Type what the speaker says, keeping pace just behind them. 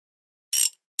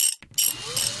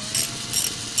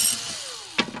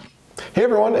Hey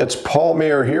everyone, it's Paul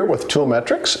Mayer here with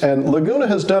Toolmetrics, and Laguna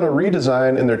has done a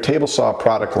redesign in their table saw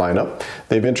product lineup.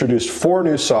 They've introduced 4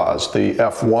 new saws, the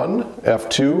F1,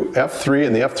 F2, F3,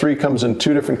 and the F3 comes in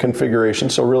 2 different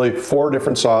configurations, so really 4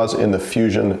 different saws in the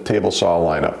Fusion table saw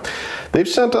lineup. They've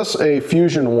sent us a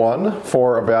Fusion 1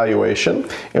 for evaluation,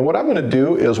 and what I'm going to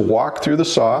do is walk through the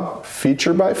saw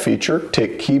feature by feature,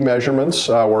 take key measurements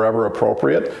wherever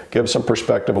appropriate, give some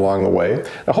perspective along the way.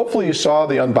 Now hopefully you saw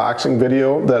the unboxing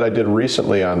video that I did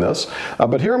recently on this,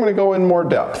 but here I'm going to go in more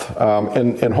depth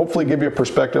and hopefully give you a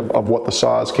perspective of what the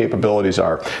saw's capabilities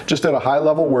are. Just at a high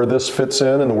level where this fits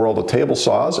in the world of table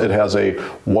saws, it has a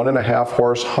 1.5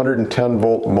 horse 110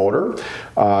 volt motor.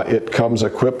 It comes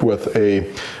equipped with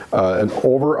an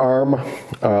overarm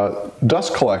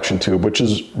dust collection tube, which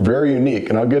is very unique,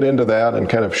 and I'll get into that and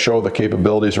kind of show the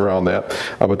capabilities around that,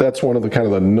 but that's one of the kind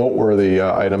of the noteworthy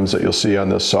items that you'll see on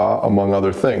this saw, among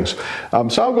other things.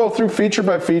 So I'll go through feature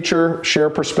by feature, share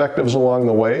perspectives along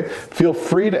the way. Feel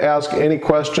free to ask any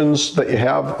questions that you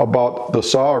have about the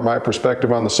saw or my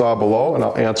perspective on the saw below, and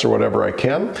I'll answer whatever I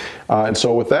can. And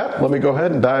so with that, let me go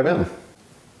ahead and dive in.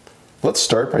 Let's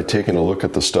start by taking a look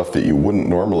at the stuff that you wouldn't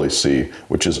normally see,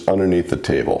 which is underneath the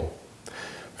table.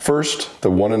 First,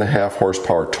 the 1.5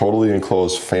 horsepower totally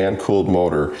enclosed fan-cooled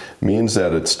motor means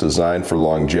that it's designed for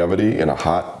longevity in a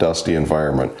hot, dusty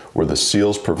environment where the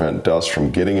seals prevent dust from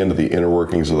getting into the inner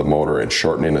workings of the motor and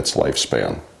shortening its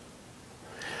lifespan.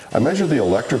 I measured the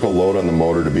electrical load on the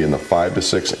motor to be in the 5 to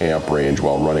 6 amp range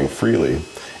while running freely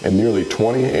and nearly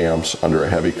 20 amps under a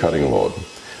heavy cutting load.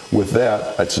 With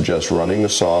that, I'd suggest running the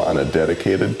saw on a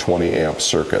dedicated 20 amp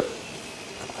circuit.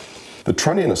 The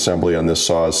trunnion assembly on this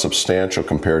saw is substantial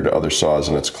compared to other saws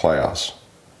in its class.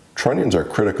 Trunnions are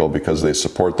critical because they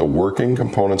support the working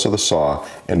components of the saw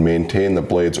and maintain the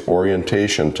blade's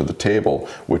orientation to the table,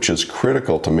 which is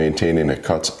critical to maintaining a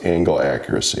cut's angle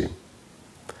accuracy.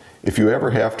 If you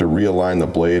ever have to realign the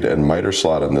blade and miter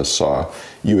slot on this saw,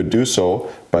 you would do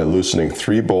so by loosening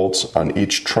 3 bolts on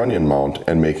each trunnion mount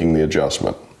and making the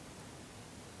adjustment.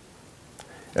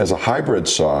 As a hybrid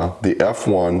saw, the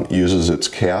F1 uses its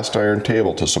cast iron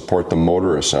table to support the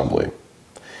motor assembly.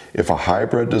 If a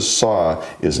hybrid saw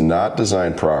is not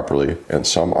designed properly, and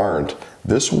some aren't,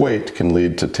 this weight can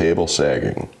lead to table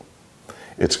sagging.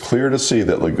 It's clear to see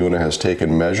that Laguna has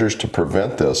taken measures to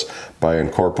prevent this by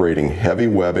incorporating heavy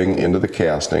webbing into the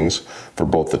castings for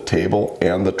both the table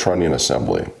and the trunnion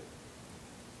assembly.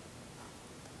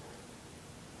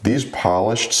 These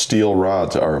polished steel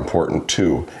rods are important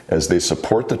too, as they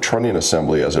support the trunnion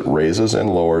assembly as it raises and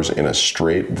lowers in a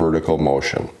straight vertical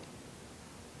motion.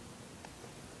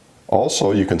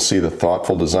 Also, you can see the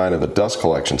thoughtful design of the dust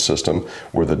collection system,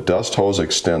 where the dust hose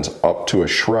extends up to a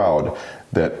shroud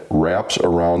that wraps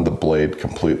around the blade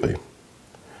completely.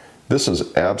 This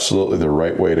is absolutely the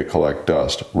right way to collect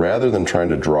dust, rather than trying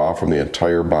to draw from the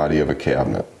entire body of a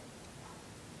cabinet.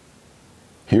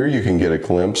 Here you can get a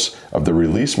glimpse of the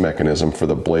release mechanism for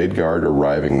the blade guard or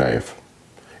riving knife.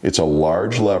 It's a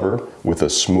large lever with a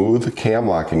smooth cam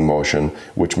locking motion,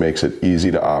 which makes it easy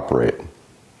to operate.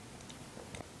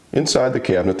 Inside the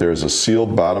cabinet there is a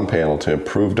sealed bottom panel to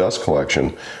improve dust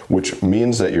collection, which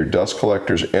means that your dust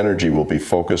collector's energy will be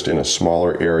focused in a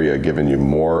smaller area, giving you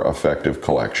more effective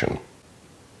collection.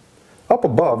 Up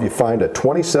above you find a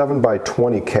 27 by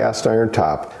 20 cast iron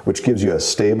top, which gives you a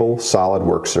stable, solid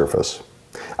work surface.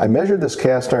 I measured this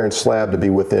cast iron slab to be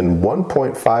within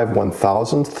 1.5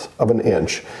 1/1000th of an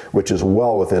inch, which is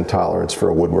well within tolerance for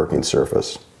a woodworking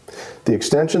surface. The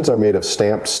extensions are made of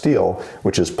stamped steel,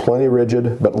 which is plenty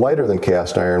rigid but lighter than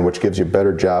cast iron, which gives you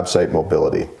better job site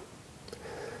mobility.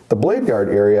 The blade guard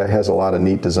area has a lot of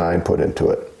neat design put into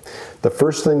it. The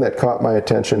first thing that caught my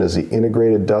attention is the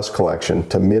integrated dust collection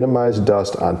to minimize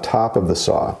dust on top of the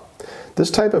saw. This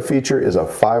type of feature is a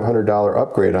 $500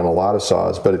 upgrade on a lot of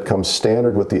saws, but it comes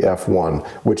standard with the F1,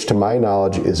 which to my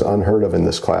knowledge is unheard of in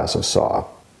this class of saw.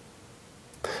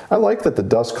 I like that the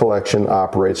dust collection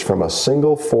operates from a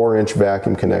single 4-inch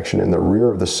vacuum connection in the rear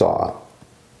of the saw.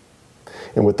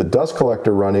 And with the dust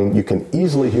collector running, you can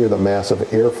easily hear the massive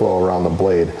airflow around the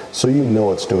blade, so you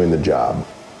know it's doing the job.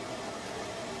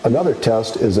 Another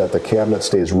test is that the cabinet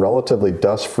stays relatively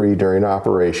dust-free during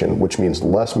operation, which means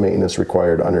less maintenance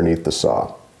required underneath the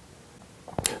saw.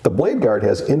 The blade guard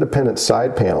has independent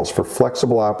side panels for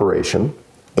flexible operation,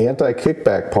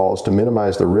 anti-kickback pawls to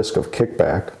minimize the risk of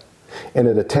kickback, and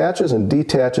it attaches and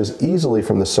detaches easily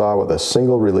from the saw with a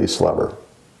single release lever.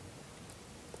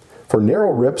 For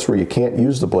narrow rips where you can't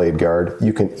use the blade guard,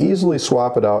 you can easily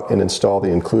swap it out and install the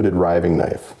included riving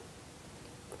knife.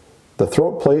 The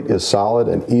throat plate is solid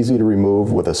and easy to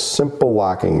remove with a simple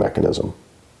locking mechanism.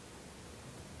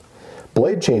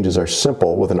 Blade changes are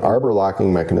simple with an arbor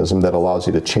locking mechanism that allows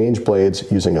you to change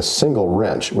blades using a single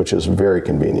wrench, which is very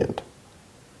convenient.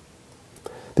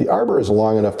 The arbor is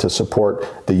long enough to support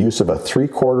the use of a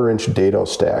 3/4 inch dado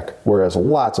stack, whereas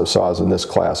lots of saws in this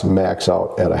class max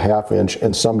out at a 1/2 inch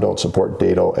and some don't support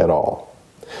dado at all.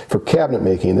 For cabinet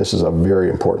making, this is a very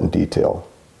important detail.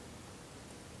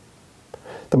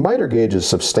 The miter gauge is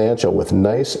substantial with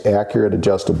nice, accurate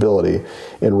adjustability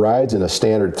and rides in a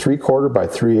standard 3/4 by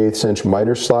 3/8 inch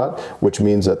miter slot, which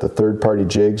means that the third-party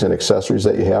jigs and accessories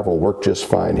that you have will work just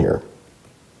fine here.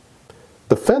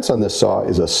 The fence on this saw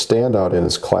is a standout in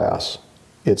its class.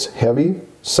 It's heavy,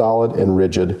 solid, and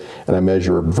rigid, and I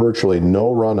measure virtually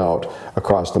no run out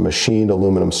across the machined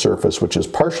aluminum surface, which is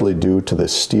partially due to the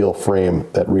steel frame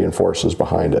that reinforces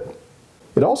behind it.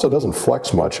 It also doesn't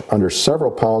flex much under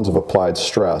several pounds of applied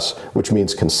stress, which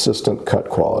means consistent cut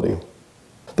quality.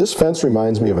 This fence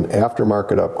reminds me of an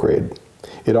aftermarket upgrade.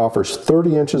 It offers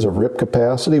 30 inches of rip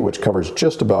capacity, which covers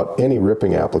just about any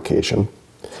ripping application.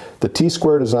 The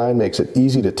T-square design makes it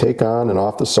easy to take on and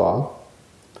off the saw.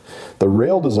 The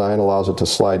rail design allows it to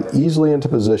slide easily into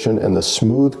position, and the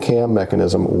smooth cam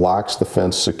mechanism locks the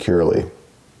fence securely.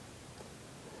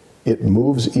 It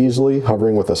moves easily,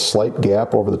 hovering with a slight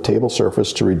gap over the table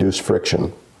surface to reduce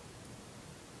friction.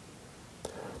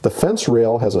 The fence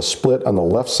rail has a split on the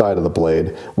left side of the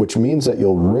blade, which means that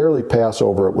you'll rarely pass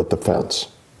over it with the fence.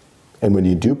 And when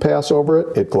you do pass over it,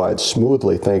 it glides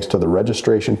smoothly thanks to the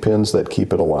registration pins that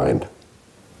keep it aligned.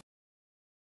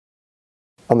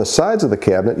 On the sides of the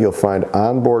cabinet, you'll find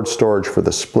onboard storage for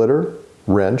the splitter,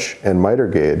 wrench, and miter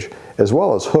gauge, as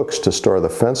well as hooks to store the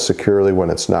fence securely when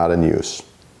it's not in use.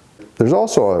 There's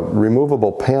also a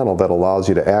removable panel that allows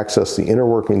you to access the inner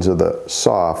workings of the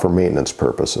saw for maintenance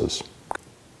purposes.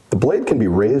 The blade can be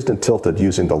raised and tilted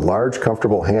using the large,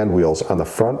 comfortable hand wheels on the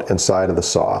front and side of the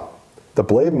saw. The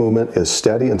blade movement is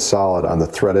steady and solid on the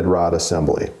threaded rod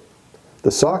assembly.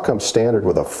 The saw comes standard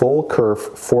with a full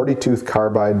kerf 40-tooth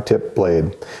carbide tip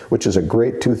blade, which is a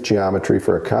great tooth geometry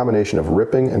for a combination of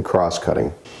ripping and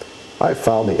cross-cutting. I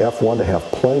found the F1 to have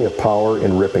plenty of power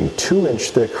in ripping 2-inch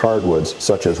thick hardwoods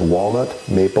such as walnut,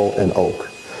 maple, and oak.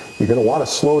 You're going to want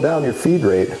to slow down your feed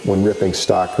rate when ripping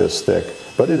stock this thick,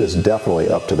 but it is definitely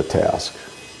up to the task.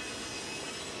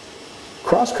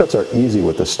 Crosscuts are easy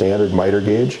with the standard miter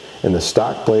gauge, and the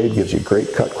stock blade gives you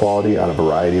great cut quality on a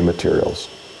variety of materials.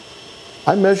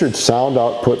 I measured sound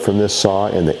output from this saw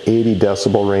in the 80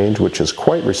 decibel range, which is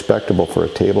quite respectable for a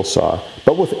table saw,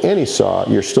 but with any saw,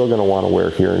 you're still going to want to wear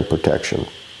hearing protection.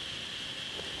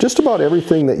 Just about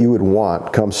everything that you would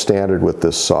want comes standard with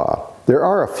this saw. There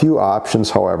are a few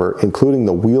options, however, including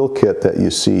the wheel kit that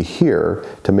you see here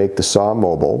to make the saw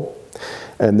mobile.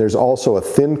 And there's also a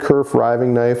thin kerf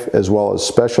riving knife, as well as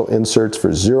special inserts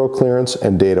for zero clearance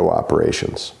and dado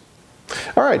operations.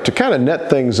 All right, to kind of net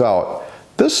things out,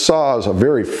 this saw is a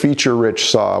very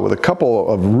feature-rich saw with a couple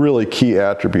of really key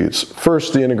attributes.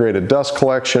 First, the integrated dust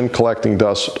collection, collecting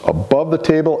dust above the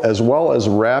table, as well as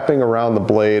wrapping around the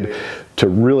blade to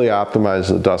really optimize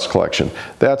the dust collection.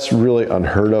 That's really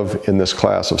unheard of in this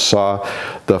class of saw.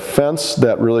 The fence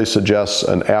that really suggests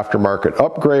an aftermarket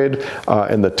upgrade,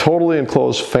 and the totally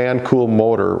enclosed fan cool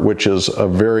motor, which is a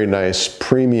very nice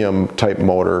premium type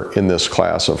motor in this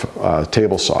class of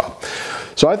table saw.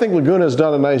 So I think Laguna has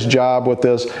done a nice job with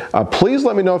this. Please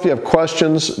let me know if you have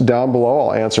questions down below.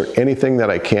 I'll answer anything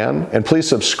that I can. And please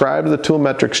subscribe to the Tool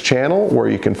Metrics channel, where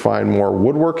you can find more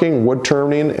woodworking, wood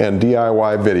turning, and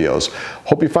DIY videos.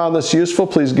 Hope you found this useful.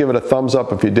 Please give it a thumbs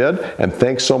up if you did, and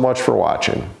thanks so much for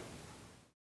watching.